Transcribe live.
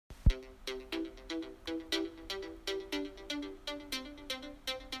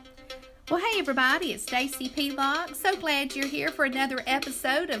Well, hey everybody, it's Stacy P. Locke. So glad you're here for another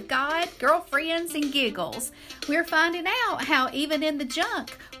episode of God, Girlfriends, and Giggles. We're finding out how even in the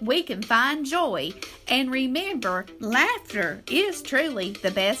junk we can find joy. And remember, laughter is truly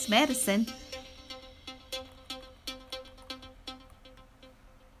the best medicine.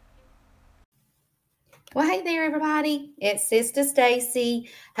 Well, hey there everybody, it's Sister Stacy.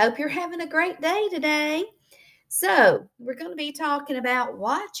 Hope you're having a great day today. So, we're going to be talking about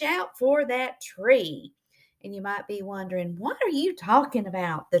watch out for that tree. And you might be wondering, what are you talking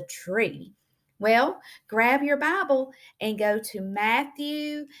about, the tree? Well, grab your Bible and go to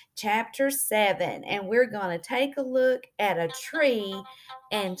Matthew chapter 7. And we're going to take a look at a tree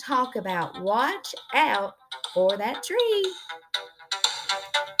and talk about watch out for that tree.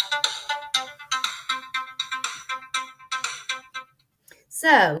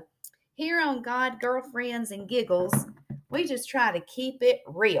 So, here on God, Girlfriends, and Giggles, we just try to keep it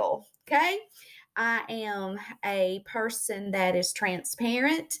real, okay? I am a person that is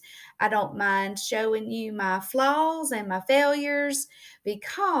transparent. I don't mind showing you my flaws and my failures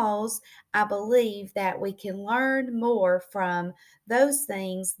because I believe that we can learn more from those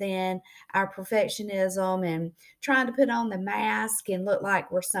things than our perfectionism and trying to put on the mask and look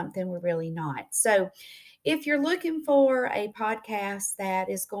like we're something we're really not. So, if you're looking for a podcast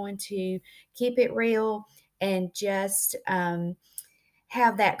that is going to keep it real and just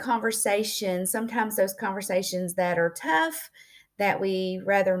have that conversation, sometimes those conversations that are tough, that we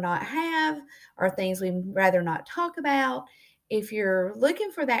rather not have, or things we rather not talk about. If you're looking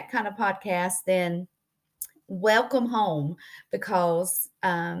for that kind of podcast, then welcome home because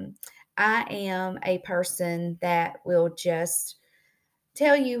I am a person that will just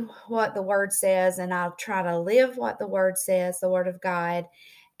tell you what the word says, and I'll try to live what the word says, the word of God.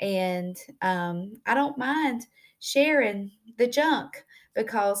 And I don't mind sharing the junk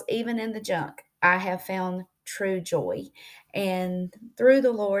because even in the junk, I have found true joy. And through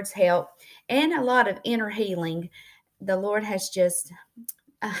the Lord's help and a lot of inner healing, the Lord has just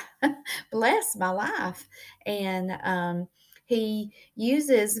blessed my life. And He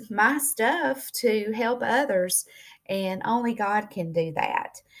uses my stuff to help others, and only God can do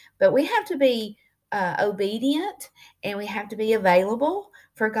that. But we have to be obedient, and we have to be available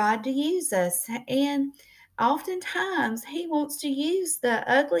for God to use us. And oftentimes, He wants to use the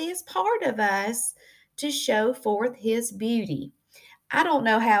ugliest part of us to show forth His beauty. I don't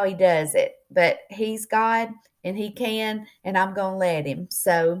know how He does it, but He's God and He can, and I'm going to let Him.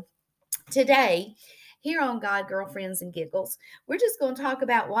 So, today, here on God, Girlfriends, and Giggles, we're just going to talk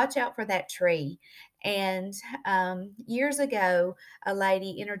about watch out for that tree. And years ago, a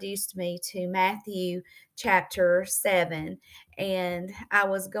lady introduced me to Matthew chapter 7. And I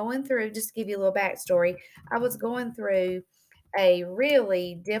was going through, just to give you a little backstory, I was going through a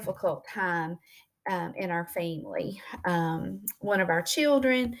really difficult time in our family. One of our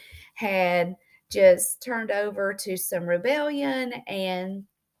children had just turned over to some rebellion, and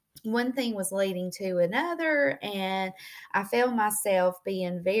one thing was leading to another, and I found myself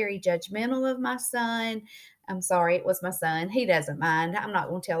being very judgmental of my son. I'm sorry, it was my son. He doesn't mind. I'm not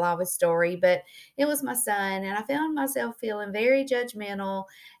going to tell all his story, but it was my son, and I found myself feeling very judgmental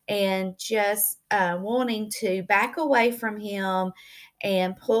and just wanting to back away from him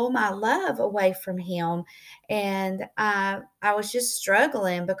and pull my love away from him. And I was just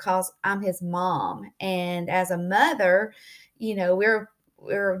struggling because I'm his mom, and as a mother,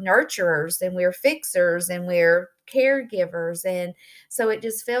 we're nurturers and we're fixers and we're caregivers. And so it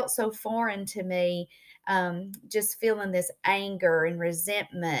just felt so foreign to me, just feeling this anger and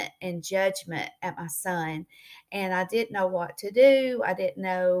resentment and judgment at my son. And I didn't know what to do. I didn't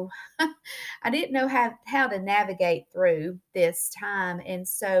know I didn't know how to navigate through this time. And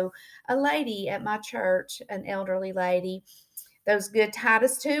so a lady at my church, an elderly lady, those good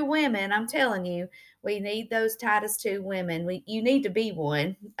Titus 2 women, I'm telling you, we need those Titus 2 women. You need to be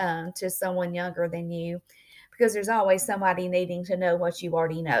one to someone younger than you, because there's always somebody needing to know what you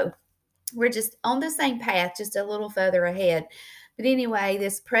already know. We're just on the same path, just a little further ahead. But anyway,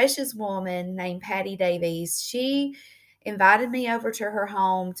 this precious woman named Patty Davies, she invited me over to her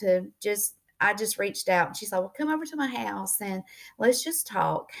home I just reached out, and she's like, well, come over to my house and let's just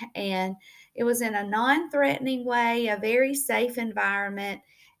talk. And it was in a non-threatening way, a very safe environment.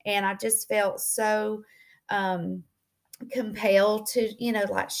 And I just felt so um, compelled to,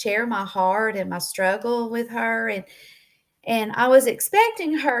 like share my heart and my struggle with her. And I was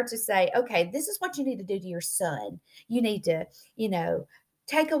expecting her to say, okay, this is what you need to do to your son. You need to, you know,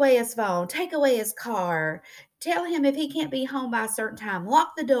 take away his phone, take away his car, tell him if he can't be home by a certain time,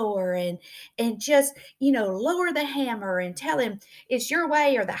 lock the door and just, lower the hammer and tell him it's your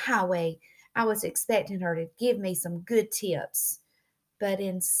way or the highway. I was expecting her to give me some good tips, but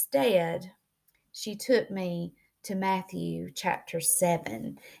instead, she took me to Matthew chapter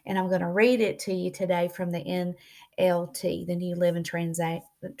 7, and I'm going to read it to you today from the NLT, the New Living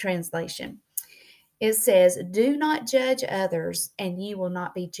Translation. It says, "Do not judge others, and you will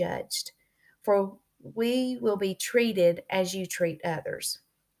not be judged, for we will be treated as you treat others.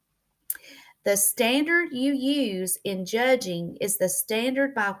 The standard you use in judging is the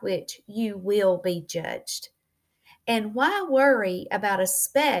standard by which you will be judged. And why worry about a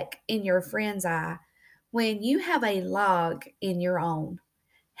speck in your friend's eye when you have a log in your own?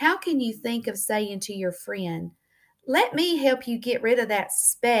 How can you think of saying to your friend, 'Let me help you get rid of that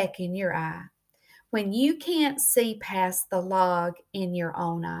speck in your eye,' when you can't see past the log in your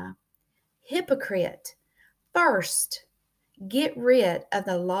own eye? Hypocrite, first get rid of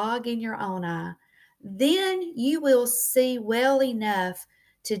the log in your own eye. Then you will see well enough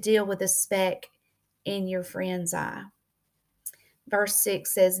to deal with the speck in your friend's eye." Verse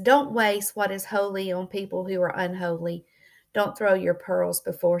 6 says, "Don't waste what is holy on people who are unholy. Don't throw your pearls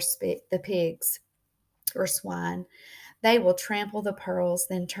before the pigs or swine. They will trample the pearls,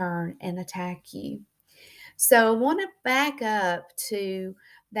 then turn and attack you." So I want to back up to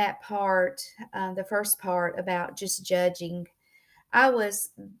that part, the first part about just judging. I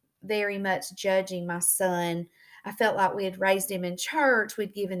was very much judging my son. I felt like we had raised him in church.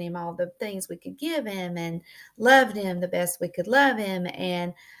 We'd given him all the things we could give him and loved him the best we could love him.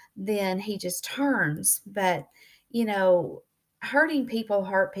 And then he just turns. But, you know, hurting people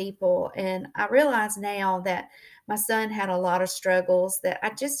hurt people. And I realize now that my son had a lot of struggles that I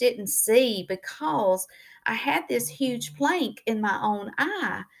just didn't see because I had this huge plank in my own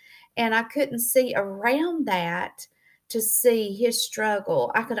eye and I couldn't see around that to see his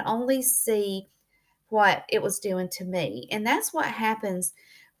struggle. I could only see what it was doing to me. And that's what happens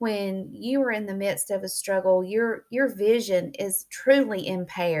when you are in the midst of a struggle. Your vision is truly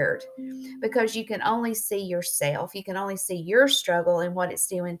impaired because you can only see yourself. You can only see your struggle and what it's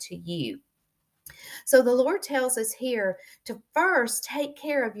doing to you. So the Lord tells us here to first take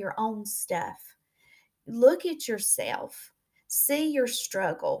care of your own stuff. Look at yourself, see your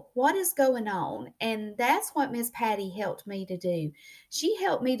struggle, what is going on. And that's what Miss Patty helped me to do. She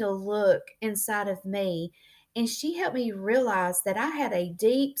helped me to look inside of me, and she helped me realize that I had a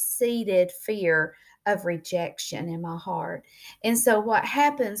deep seated fear of rejection in my heart. And so what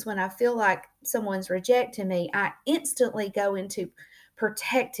happens when I feel like someone's rejecting me, I instantly go into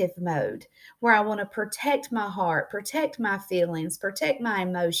protective mode where I want to protect my heart, protect my feelings, protect my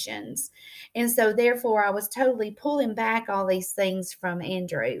emotions. And so therefore I was totally pulling back all these things from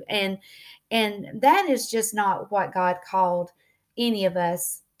Andrew. And that is just not what God called any of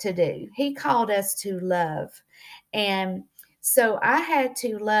us to do. He called us to love. And so I had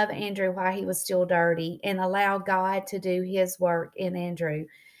to love Andrew while he was still dirty and allow God to do his work in Andrew.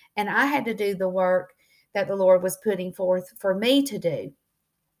 And I had to do the work that the Lord was putting forth for me to do.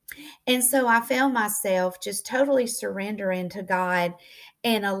 And so I found myself just totally surrendering to God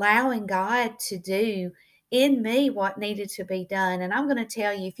and allowing God to do in me what needed to be done. And I'm going to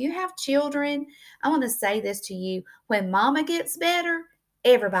tell you, if you have children, I want to say this to you: when mama gets better,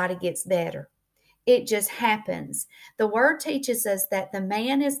 everybody gets better. It just happens. The word teaches us that the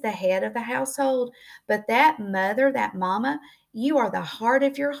man is the head of the household, but that mother, that mama, you are the heart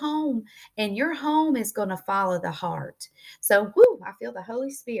of your home, and your home is going to follow the heart. So, I feel the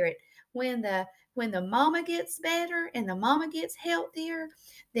Holy Spirit. When the mama gets better and the mama gets healthier,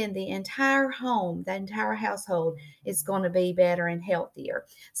 then the entire home, the entire household is going to be better and healthier.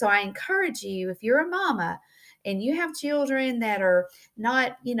 So I encourage you, if you're a mama and you have children that are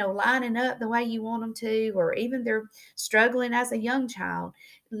not, lining up the way you want them to, or even they're struggling as a young child,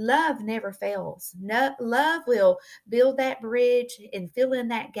 love never fails. No, love will build that bridge and fill in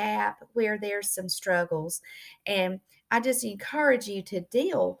that gap where there's some struggles. And I just encourage you to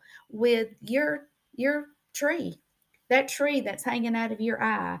deal with your tree. That tree that's hanging out of your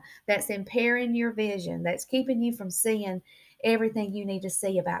eye, that's impairing your vision, that's keeping you from seeing everything you need to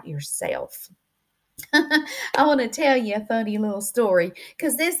see about yourself. I want to tell you a funny little story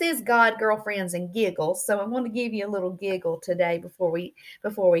because this is God, Girlfriends, and Giggles. So I want to give you a little giggle today before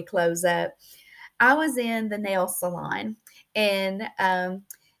we close up. I was in the nail salon, and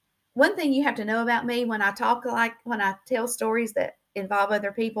one thing you have to know about me when I talk, like when I tell stories that involve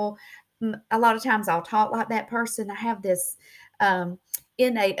other people, a lot of times I'll talk like that person. I have this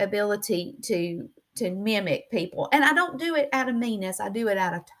innate ability to to mimic people. And I don't do it out of meanness. I do it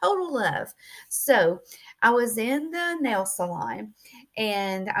out of total love. So I was in the nail salon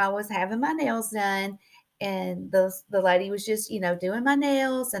and I was having my nails done. And the lady was just, doing my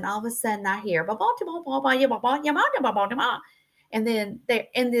nails. And all of a sudden I hear, and then there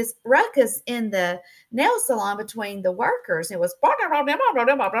in this ruckus in the nail salon between the workers. It was,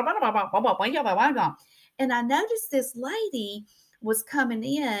 and I noticed this lady was coming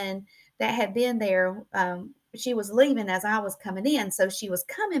in that had been there. She was leaving as I was coming in. So she was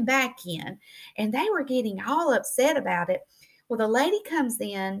coming back in and they were getting all upset about it. Well, the lady comes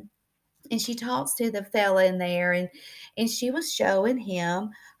in and she talks to the fella in there and she was showing him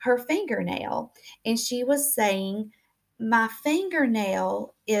her fingernail and she was saying, my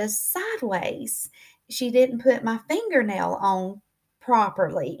fingernail is sideways. She didn't put my fingernail on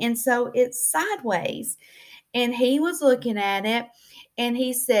properly and so it's sideways. And he was looking at it and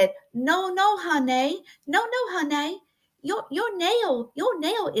he said, no, no, honey. No, no, honey. Your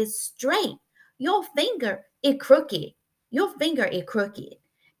nail is straight. Your finger is crooked. Your finger is crooked.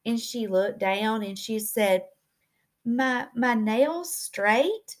 And she looked down and she said, my nail's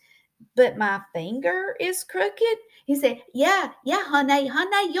straight, but my finger is crooked. He said, yeah, yeah, honey,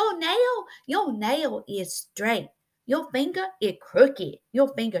 your nail is straight. Your finger is crooked.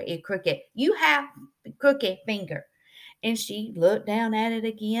 Your finger is crooked. You have crooked finger. And she looked down at it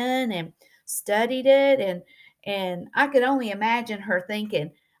again and studied it and I could only imagine her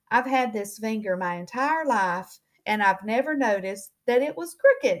thinking, I've had this finger my entire life and I've never noticed that it was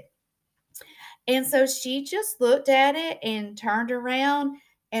crooked. And so she just looked at it and turned around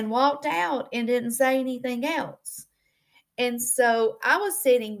and walked out and didn't say anything else. And so I was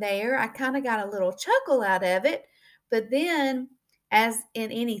sitting there. I kind of got a little chuckle out of it. But then, as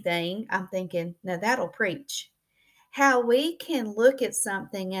in anything, I'm thinking, now that'll preach. How we can look at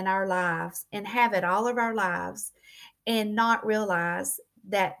something in our lives and have it all of our lives and not realize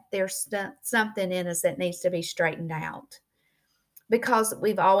that there's something in us that needs to be straightened out because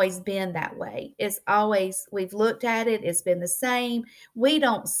we've always been that way. It's always, we've looked at it, it's been the same. We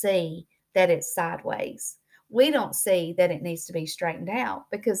don't see that it's sideways. We don't see that it needs to be straightened out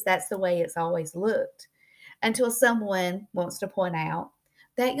because that's the way it's always looked until someone wants to point out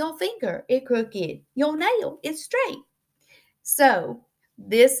that your finger is crooked, your nail is straight. So,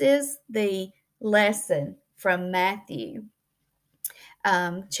 this is the lesson from Matthew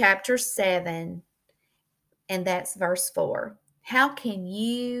chapter 7, and that's verse 4. How can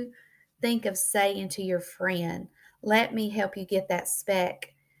you think of saying to your friend, let me help you get that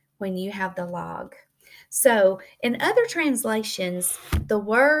speck when you have the log? So, in other translations, the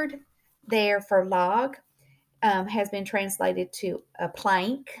word there for log has been translated to a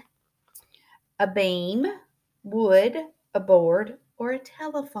plank, a beam, wood, a board, or a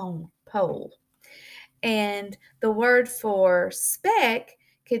telephone pole. And the word for speck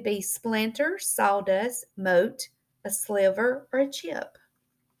could be splinter, sawdust, mote, a sliver, or a chip.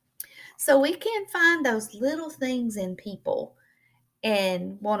 So we can find those little things in people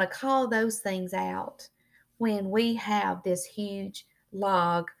and want to call those things out when we have this huge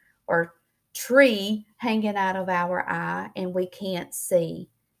log or tree hanging out of our eye and we can't see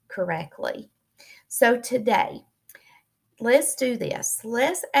correctly. So today, let's do this.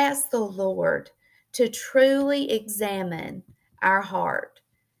 Let's ask the Lord to truly examine our heart.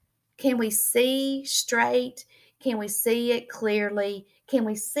 Can we see straight? Can we see it clearly? Can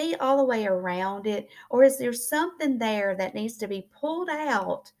we see all the way around it? Or is there something there that needs to be pulled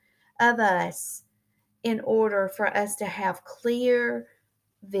out of us in order for us to have clear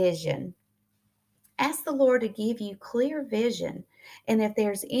vision? Ask the Lord to give you clear vision. And if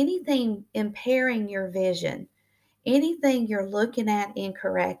there's anything impairing your vision, anything you're looking at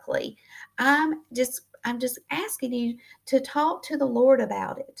incorrectly, I'm just asking you to talk to the Lord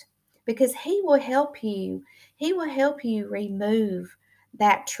about it because he will help you. He will help you remove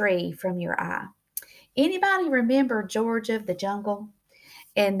that tree from your eye. Anybody remember George of the Jungle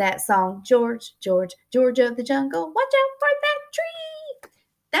and that song, George, George, George of the Jungle? Watch out for that tree.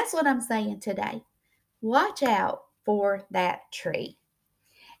 That's what I'm saying today. Watch out for that tree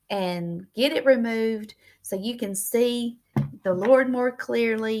and get it removed so you can see the Lord more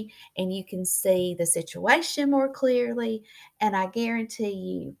clearly and you can see the situation more clearly. And I guarantee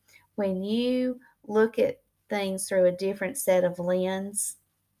you, when you look at things through a different set of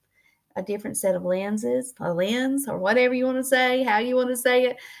a different set of lenses, a lens, or whatever you want to say, how you want to say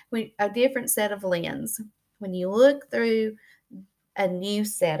it, a different set of lens. When you look through a new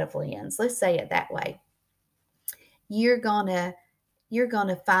set of lens, let's say it that way, you're gonna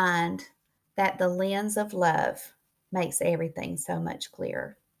find that the lens of love makes everything so much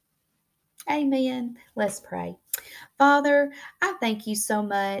clearer. Amen. Let's pray. Father, I thank you so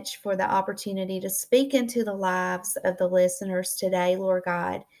much for the opportunity to speak into the lives of the listeners today, Lord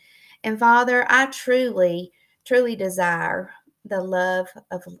God. And Father, I truly, truly desire the love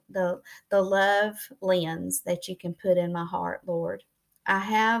of the love lens that you can put in my heart, Lord. I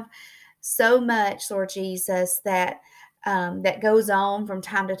have so much, Lord Jesus, that goes on from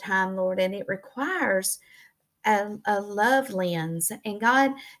time to time, Lord, and it requires a love lens. And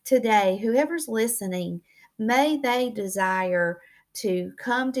God, today, whoever's listening, may they desire to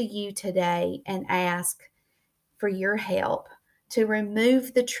come to you today and ask for your help to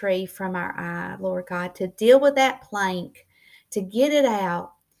remove the tree from our eye, Lord God, to deal with that plank, to get it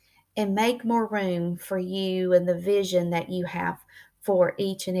out and make more room for you and the vision that you have for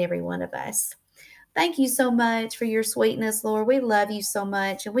each and every one of us. Thank you so much for your sweetness, Lord. We love you so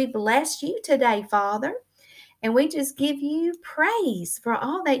much and we bless you today, Father. And we just give you praise for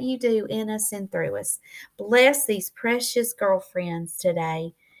all that you do in us and through us. Bless these precious girlfriends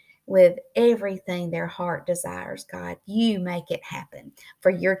today with everything their heart desires, God. You make it happen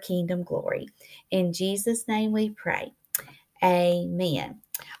for your kingdom glory. In Jesus' name we pray. Amen.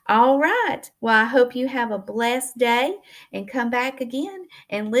 All right. Well, I hope you have a blessed day and come back again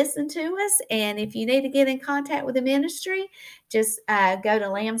and listen to us. And if you need to get in contact with the ministry, just go to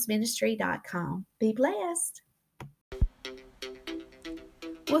lambsministry.com. Be blessed.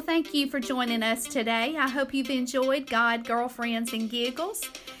 Well, thank you for joining us today. I hope you've enjoyed God, Girlfriends, and Giggles.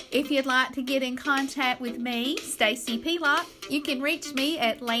 If you'd like to get in contact with me, Stacy Pelock, you can reach me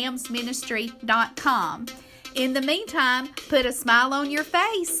at lambsministry.com. In the meantime, put a smile on your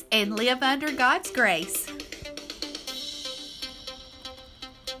face and live under God's grace.